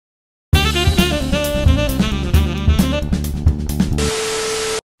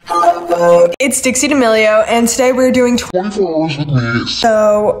It's Dixie D'Amelio, and today we're doing 24 hours with me.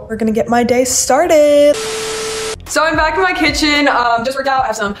 So we're gonna get my day started. So I'm back in my kitchen, just worked out, I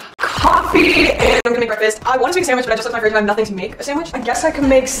have some coffee, and I'm gonna make breakfast. I wanted to make a sandwich, but I just left my fridge and I have nothing to make a sandwich. I guess I can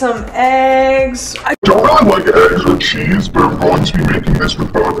make some eggs. I don't really like eggs or cheese, but I'm going to be making this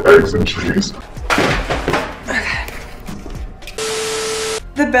with both eggs and cheese. Okay.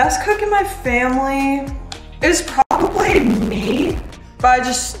 The best cook in my family is probably me, but I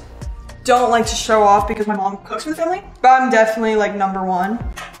just don't like to show off because my mom cooks for the family, but I'm definitely like #1.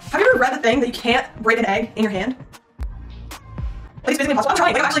 Have you ever read the thing that you can't break an egg in your hand? Like, it's physically impossible. I'm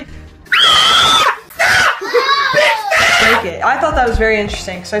trying, like, I'm actually break it. I thought that was very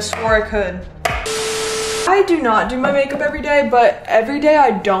interesting because I swore I could. I do not do my makeup every day, but every day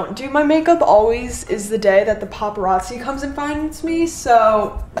I don't do my makeup always is the day that the paparazzi comes and finds me,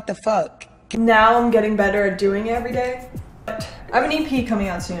 so what the fuck? Now I'm getting better at doing it every day. But I have an EP coming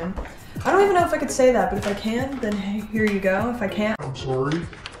out soon. I don't even know if I could say that, but if I can, then hey, here you go. If I can't, I'm sorry,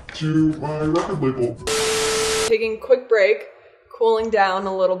 to my record label. Taking a quick break, cooling down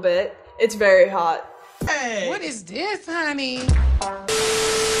a little bit. It's very hot. Hey, what is this, honey?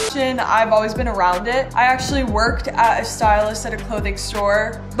 I've always been around it. I actually worked at a stylist at a clothing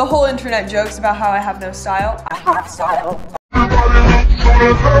store. The whole internet jokes about how I have no style. I have style.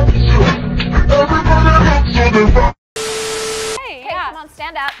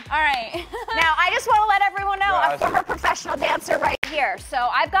 Stand up. All right. Now, I just want to let everyone know I'm a former professional dancer right here. So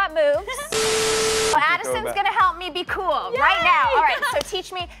I've got moves. Addison's going to help me be cool right now. All right, so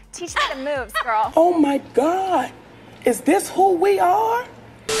teach me the moves, girl. Oh my God. Is this who we are?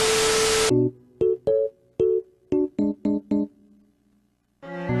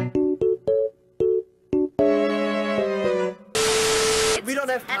 We don't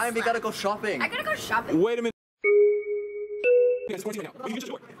have time, we gotta go shopping. I gotta go shopping. Wait a minute. God, are you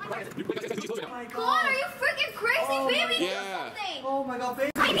freaking crazy, baby? Yeah. Do something. Oh my God,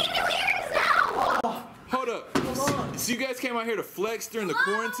 baby. I need new ears now. Hold up. So you guys came out here to flex during the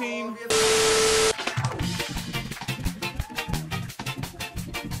quarantine?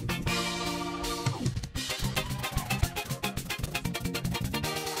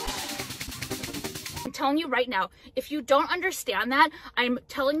 I'm telling you right now, if you don't understand that, I'm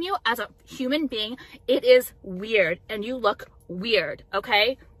telling you as a human being, it is weird and you look weird,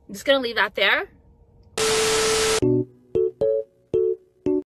 okay? I'm just gonna leave that there.